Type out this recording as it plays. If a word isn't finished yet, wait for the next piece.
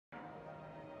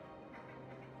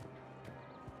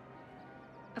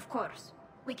Of course.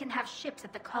 We can have ships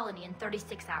at the colony in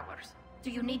 36 hours. Do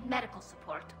you need medical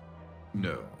support?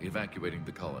 No, evacuating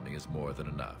the colony is more than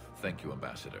enough. Thank you,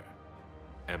 Ambassador.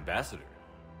 Ambassador?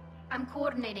 I'm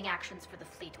coordinating actions for the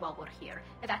fleet while we're here.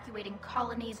 Evacuating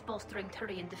colonies, bolstering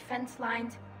Turian defense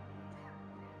lines.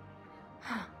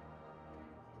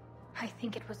 I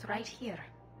think it was right here.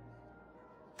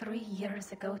 3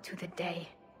 years ago to the day.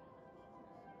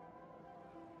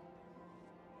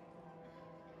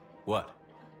 What?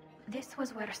 This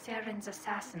was where Saren's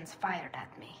assassins fired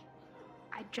at me.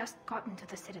 I'd just gotten to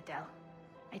the Citadel.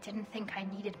 I didn't think I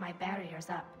needed my barriers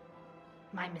up.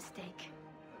 My mistake.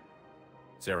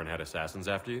 Saren had assassins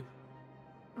after you?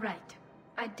 Right.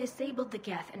 I disabled the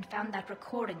Geth and found that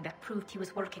recording that proved he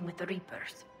was working with the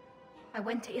Reapers. I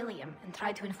went to Ilium and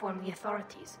tried to inform the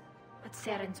authorities, but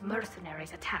Saren's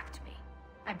mercenaries attacked me.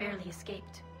 I barely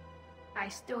escaped. I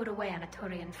stowed away on a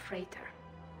Turian freighter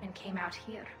and came out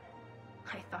here.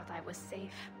 I thought I was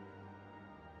safe.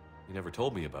 You never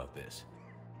told me about this.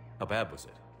 How bad was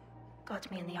it? Got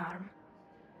me in the arm.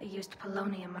 They used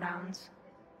polonium rounds.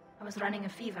 I was running a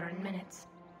fever in minutes.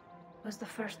 It was the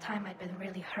first time I'd been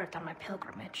really hurt on my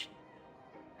pilgrimage.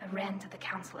 I ran to the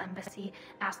Council embassy,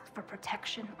 asked for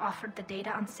protection, offered the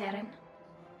data on Saren.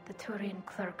 The Turian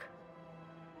clerk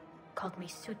called me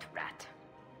Soot Rat.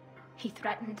 He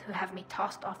threatened to have me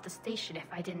tossed off the station if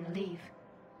I didn't leave.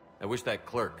 I wish that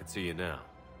clerk could see you now.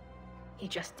 He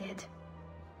just did.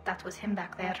 That was him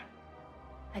back there.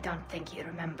 I don't think he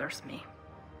remembers me.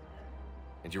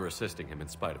 And you're assisting him in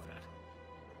spite of that.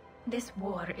 This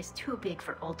war is too big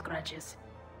for old grudges.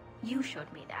 You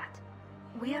showed me that.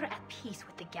 We're at peace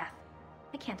with the Geth.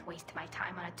 I can't waste my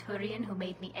time on a Turian who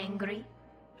made me angry.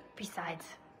 Besides,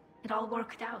 it all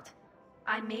worked out.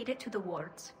 I made it to the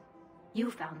wards.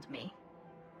 You found me.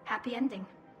 Happy ending.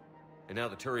 And now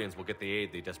the Turians will get the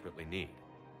aid they desperately need.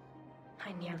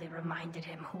 I nearly reminded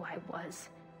him who I was.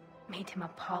 Made him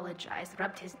apologize,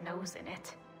 rubbed his nose in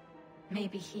it.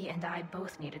 Maybe he and I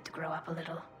both needed to grow up a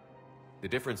little. The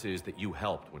difference is that you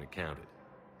helped when it counted.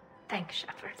 Thanks,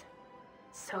 Shepard.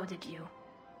 So did you.